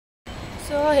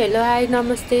So hello hi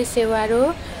नमस्ते सेवारो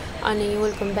अनि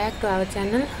welcome back to our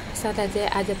channel. साथै चाहिँ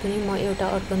आज पनि म एउटा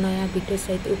अर्को नयाँ भिडियो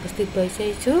सहित उपस्थित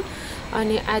भइसकेको छु।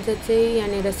 अनि आज चाहिँ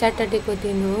यहाँनिर स्याटरडेको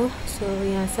दिन हो, सो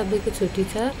यहाँ सबैको छुट्टी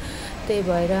छ। त्यही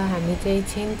भएर हामी चाहिँ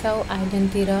छेङ चाउ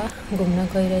आइल्यान्डतिर घुम्न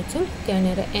गइरहेछौँ।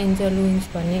 त्यहाँनिर एन्जल विन्स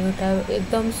भन्ने एउटा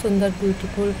एकदम सुन्दर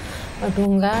ब्युटिफुल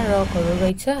ढुङ्गा रकहरू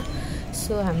रहेछ।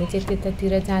 सो हामी चाहिँ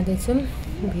त्यतातिर जाँदैछौँ।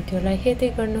 भिडियोलाई हेर्दै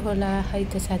गर्नुहोला है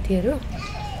त साथीहरू।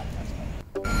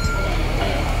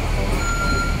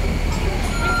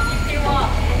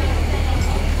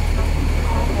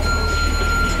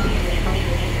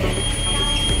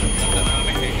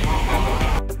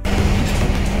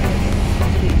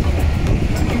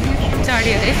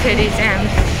 चढ्यो है फेरि चाहिँ हामी।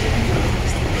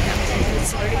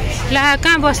 ला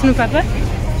कहाँ बस्नु पापा?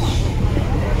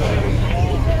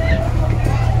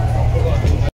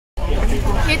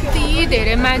 यति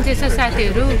धेरै मान्छे छ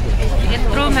साथीहरू।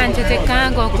 यत्रो मान्छे चाहिँ कहाँ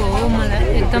गएको हो मलाई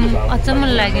एकदम अचम्म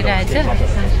लागिरहेछ।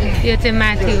 यो चाहिँ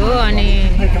माथि हो अनि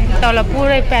तल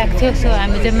पुरै प्याक थियो। सो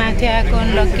हामी चाहिँ माथि आएको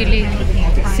लक्कीली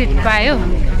सिट पायो।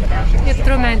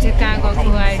 यत्रो मान्छे कहाँ गएको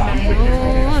आइडन्ट हो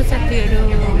साथीहरू।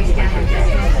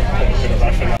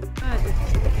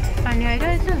 पानी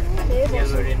आइरहेछ।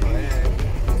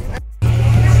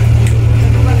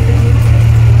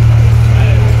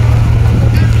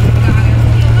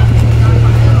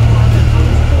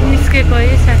 निस्केको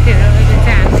है साथीहरू। अहिले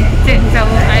चाहिँ हामी चेङ चाउ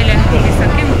आइल्यान्ड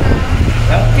पुगिसक्यौँ।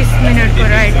 30 मिनटको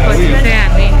राइडपछि चाहिँ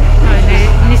हामी अहिले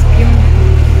निस्क्यौँ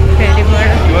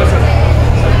फेरिबाट।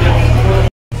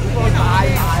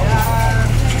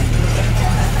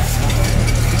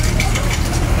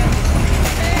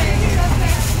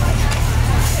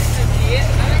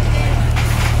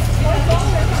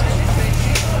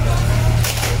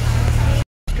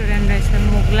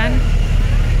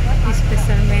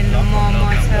 स्पेसल मेनु मोमो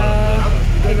छ,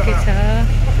 के छ।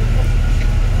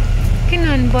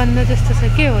 किनभने बन्द जस्तो छ,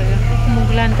 के हो यो?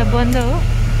 मुगलान त बन्द हो।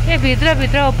 ए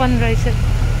भित्र ओपन रहेछ।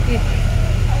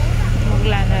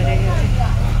 मुगलान अरे यो चाहिँ।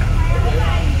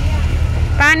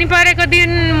 पानी परेको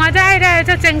दिन मजा आइरहेछ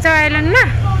चेङ चाउ आइल्यान्डमा।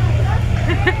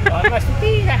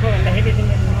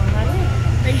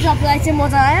 सबलाई चाहिँ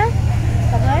मजा आयो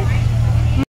तपाईलाई?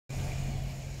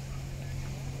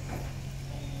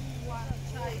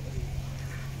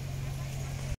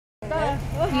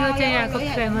 यो चाहिँ यहाँको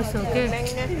फेमस हो कि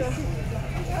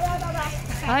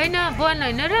होइन? बन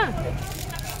होइन र?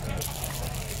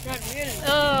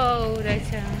 ओ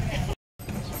रहेछ।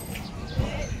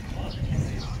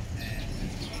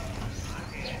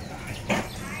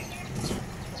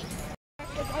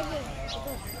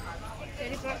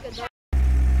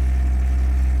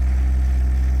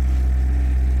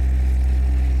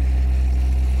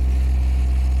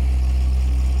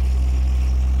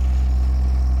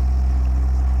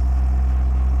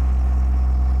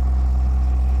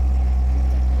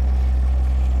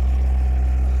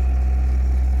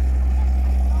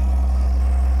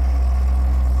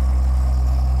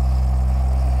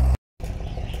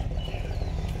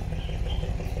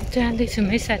 जाँदैछौँ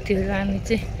है साथीहरू हामी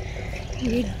चाहिँ।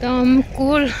 एकदम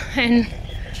कुल एन्ड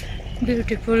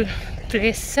ब्युटिफुल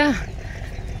प्लेस छ।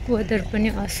 वेदर पनि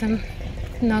असम,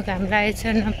 न घाम लागेको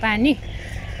छ न पानी,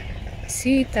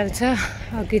 शीतल छ।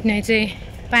 अघि नै चाहिँ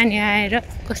पानी आएर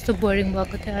कस्तो बोरिङ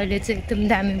भएको थियो, अहिले चाहिँ एकदम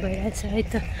दामी भइरहेछ है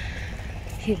त।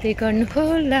 हेर्दै गर्नु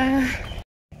होला।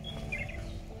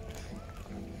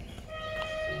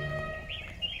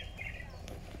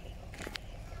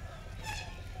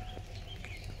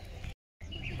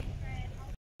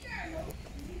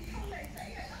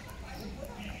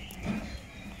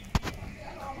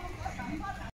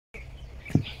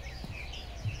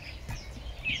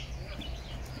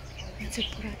 चाहिँ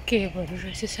पुरा केभहरू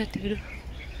रहेछ साथीहरू।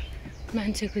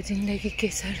 मान्छेको जिन्दगी के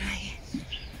छ र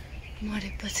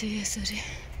मरेपछि यसरी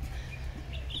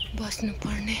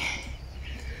बस्नुपर्ने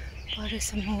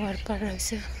परेसम्म वर्कर रहेछ।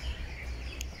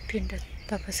 पिण्ड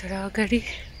तपसरा अगाडि,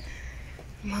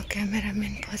 म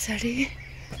क्यामेराम्यान पछाडि।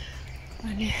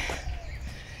 अनि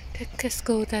ठ्याक्कै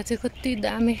उता चाहिँ कति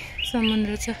दामी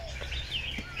समुद्र छ।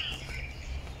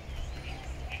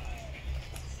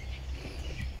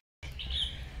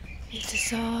 यो चाहिँ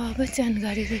सबै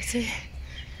जानकारी रहेछ।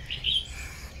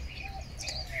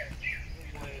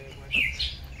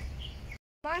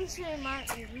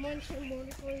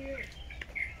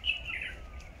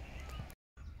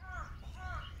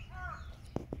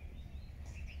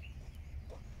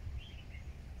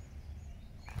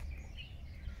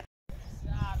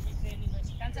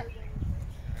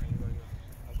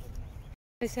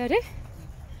 अरे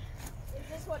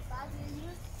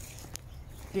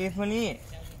त्यही पनि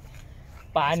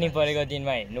पानी परेको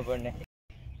दिनमा हिँड्नु पर्ने।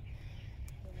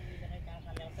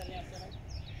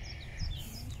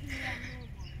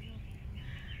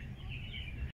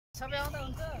 सबै आउँदा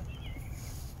हुन्छ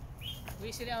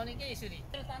यसरी आउने के यसरी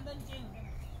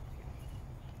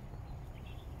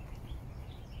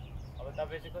अब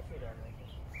तपाईँ चाहिँ कसरी आउनु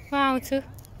म आउँछु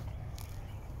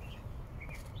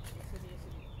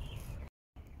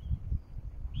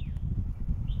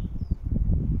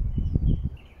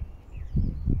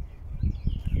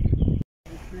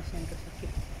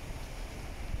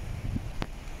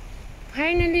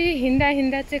फाइनली हिँड्दा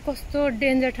हिँड्दा चाहिँ कस्तो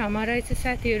डेन्जर ठाउँमा रहेछ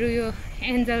साथीहरू यो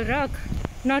angel rock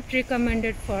not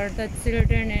recommended for the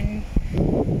children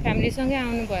and फ्यामिलीसँगै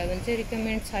आउनुभयो भने चाहिँ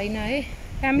रिकमेन्ड छैन है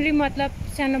फ्यामिली मतलब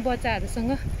सानो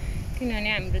बच्चाहरूसँग किनभने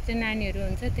हाम्रो चाहिँ नानीहरू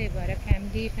हुन्छ त्यही भएर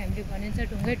फ्यामिली भनिन्छ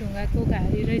ढुङ्गाको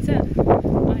घारी रहेछ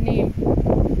अनि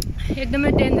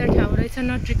एकदमै डेन्जर ठाउँ रहेछ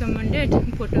नट रिकमेन्डेड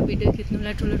फोटो भिडियो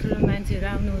खिच्नुलाई ठुलो मान्छेहरू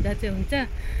आउनु हुँदा चाहिँ हुन्छ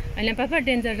होइन पापा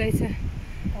डेन्जर रहेछ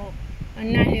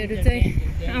अनि नानीहरू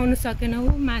चाहिँ आउनु सकेन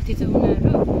माथि चाहिँ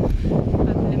उनीहरू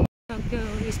पापाले सक्यो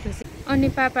यस्तो अनि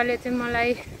पापाले चाहिँ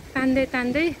मलाई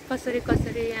तान्दै कसरी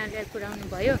यहाँ ल्याएर पुऱ्याउनु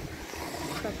भयो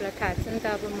सबलाई थाहा छ नि त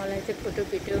अब मलाई चाहिँ फोटो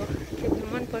भिडियो खिच्नु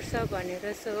मनपर्छ भनेर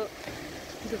सो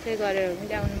दुःखै गरेर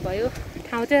ल्याउनु भयो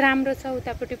ठाउँ चाहिँ राम्रो छ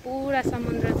उतापट्टि पुरा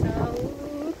समुद्र छ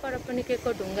पर पनि के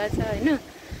को ढुङ्गा छ होइन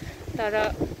तर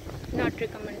नट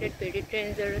रिकमेन्डेड भेरी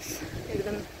डेन्जरस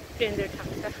एकदम डेन्जर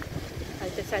ठाउँ छ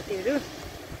अहिले साथीहरू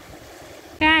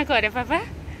कहाँ आएको अरे पापा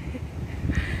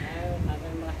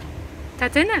थाहा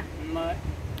छैन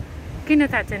किन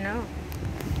थाहा छैन हौ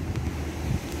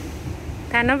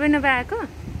थाहा नभए आएको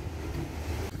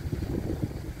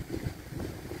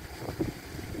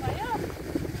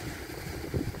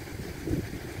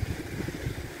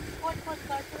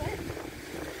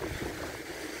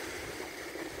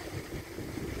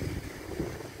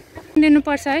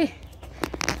दिनुपर्छ है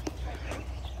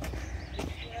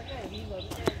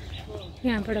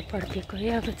यहाँबाट फर्केको है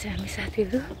अब चाहिँ हामी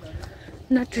साथीहरू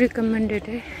नट रिकमेन्डेड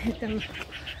है एकदम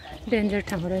डेन्जर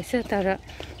ठाउँ रहेछ तर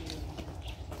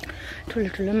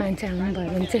ठुलो मान्छे आउनुभयो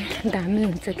भने चाहिँ दामी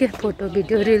हुन्छ क्या फोटो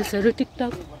भिडियो रिल्सहरू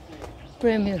टिकटक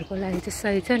प्रेमीहरूको लागि चाहिँ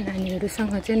सही छ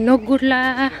नानीहरूसँग चाहिँ नगुड्ला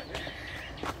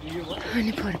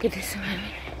अनि फर्किँदैछौँ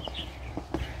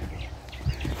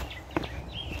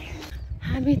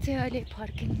हामी चाहिँ अहिले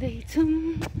फर्किँदैछौँ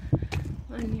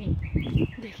अनि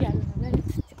देखिहाल्नु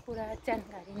होला पुरा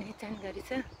चानगाडी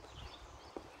छ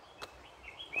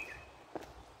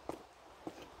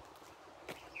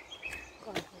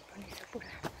घरमा पनि छ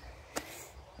पुरा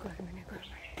घरमा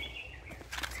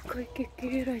खोइ के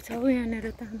रहेछ हौ यहाँनिर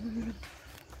त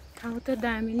ठाउँ त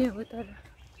दामी नै हो तर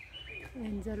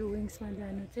एन्जल विङ्समा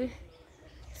जानु चाहिँ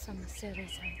समस्या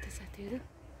रहेछ है त साथीहरू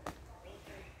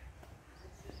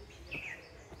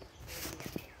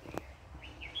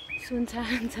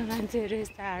सुनसान छ मान्छेहरू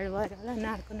यस्तो हाड भएर होला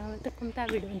नार्को नभए त कम्ता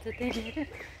भिड हुन्छ त्यहाँनिर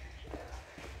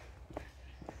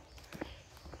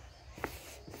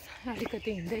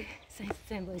अलिकति हिँड्दै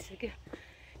चाहिँ भइसक्यो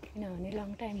किनभने लङ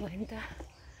टाइम भयो नि त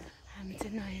हामी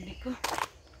चाहिँ नहिँडेको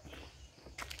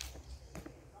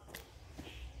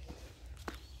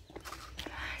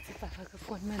पापाको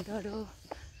फोनमा डरो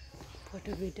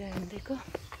फोटो भिडियो हिँडेको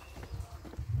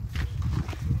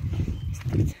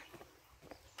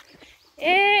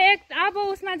अब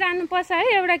उसमा जानुपर्छ है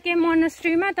एउटा के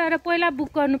मोनेस्ट्रीमा तर पहिला बुक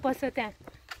गर्नुपर्छ त्यहाँ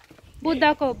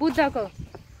बुद्धको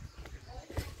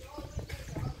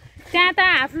त्यहाँ त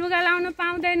हाफ लुगा लाउनु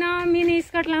पाउँदैन मिनी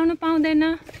स्कर्ट लाउनु पाउँदैन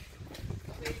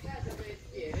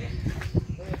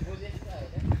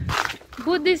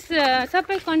बुद्धिस्ट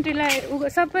सबै कन्ट्रीलाई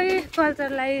सबै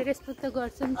कल्चरलाई रेस्पेक्ट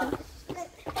गर्छ नि त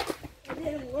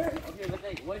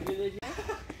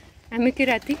हामी के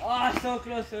राति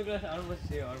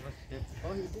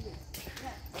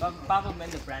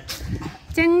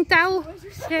चेङ चाउ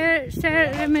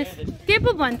के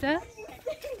पो भन्छ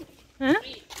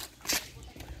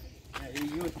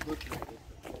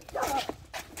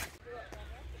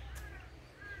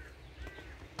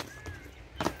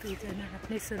दुईजना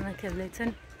आफ्नै सुरमा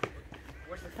खेल्दैछन्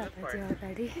तपाईँ चाहिँ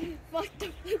अगाडि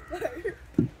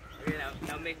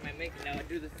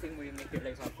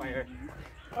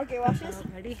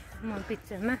अगाडि म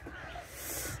पिक्चरमा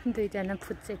दुईजना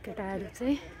फुच्चे केटाहरू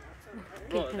चाहिँ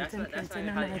के खेल्छन्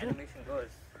उनीहरू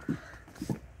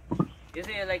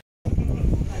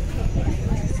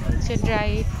चाहिँ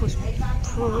ड्राई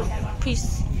फिस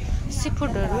सी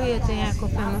फुडहरू यो चाहिँ यहाँको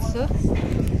फेमस हो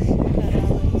तर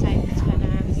अब चाइनिज खाना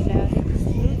हामीलाई अलिक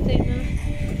रुच्दैन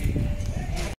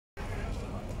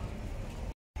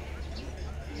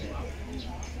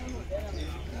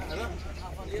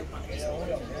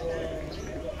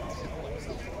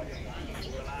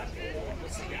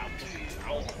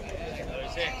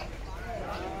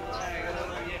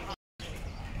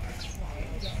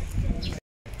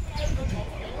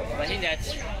think that's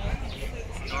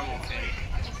normal ferry.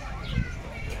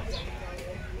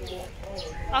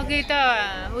 अघि त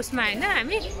उसमा हैन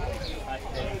हामी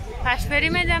फास्ट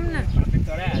फेरीमै जाम न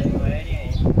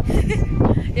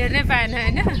हेर्नै पाएन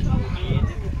हैन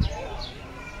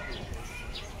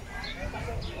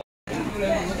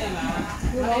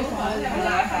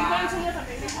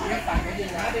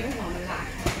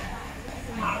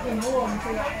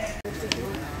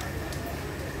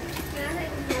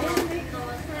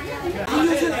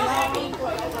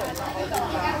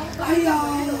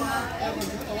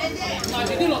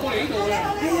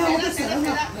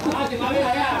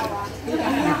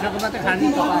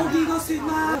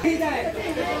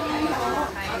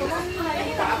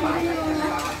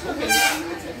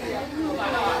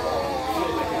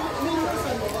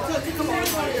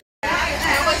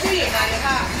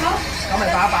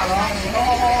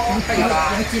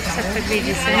Satu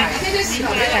biji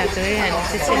satu ya,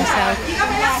 itu Cheung Chau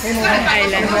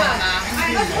Island.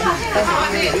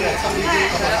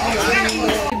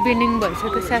 Evening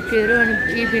भइसक्यो साथीहरु अनि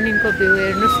इभिनिङको भ्यू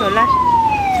हेर्नुस् होला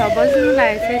 6 बज्नु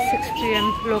लागेको छ 6 PM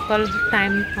लोकल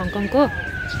टाइम हङकङको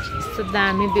यस्तो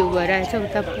दामी भ्यू भइरहेछ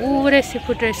उता पुरै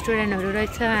सीफुड रेस्टुरेन्टहरु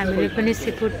रहेछ हामीले पनि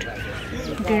सीफुड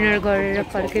डिनर गरेर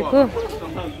फर्केको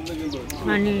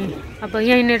अनि अब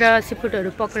यहीँनेर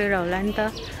सीफुडहरु पक्रेर होला नि त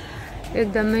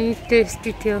एकदमै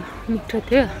टेस्टी थियो मिठो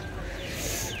थियो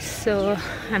सो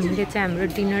हामीले चाहिँ हाम्रो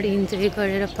डिनर इन्जोय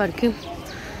गरेर फर्क्यौं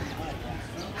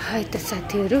है त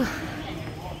साथीहरु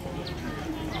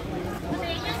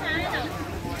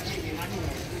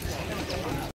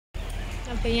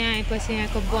अब यहाँ आएपछि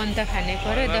यहाँको बन्द खाने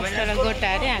पर्यो 10 वटा गोटा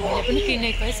अरे हामीले पनि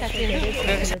किनेको है साथीहरु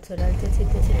छोरा चाहिँ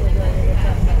छिटो छिटो गरेर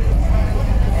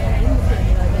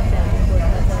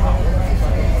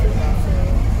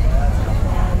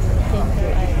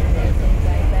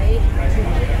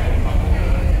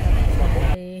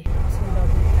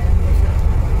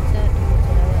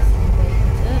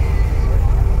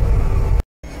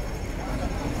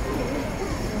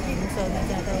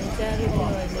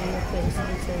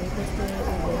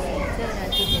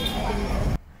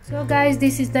So guys,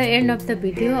 this is the end of the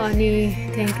video अनि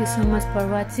thank you so much for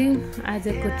watching.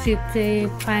 आजको ट्रिप चाहिँ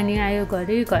पानी आयो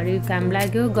घरि घरि घाम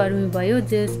लाग्यो गर्मी भयो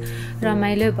जस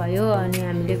रमाइलो भयो अनि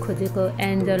हामीले खोजेको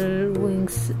एन्जल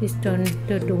विंग्स स्टोन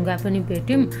त्यो ढुङ्गा पनि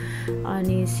भेट्यौं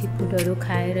अनि सीफुडहरु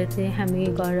खाएर चाहिँ हामी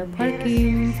घर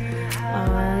फर्क्यौं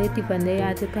यति भन्दै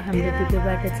आजको हाम्रो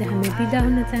भिडियोबाट चाहिँ हामी बिदा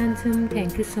हुन चाहन्छौं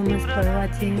thank you so much for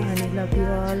watching अनि लभ यु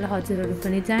अल हजुरहरु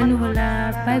पनि जानु होला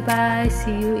bye bye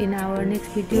C you in our next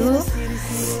video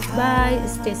by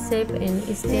stay safe and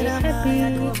stay happy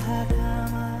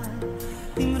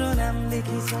तिम्रो नाम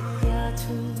लेखिसक्या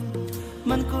छु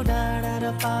मनको डाँडा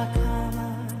र पाखामा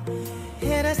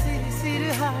हेर सिर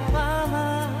हावामा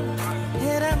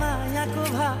हेर मायाको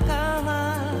भाकामा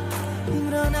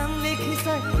तिम्रो नाम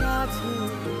लेखिसक्या छु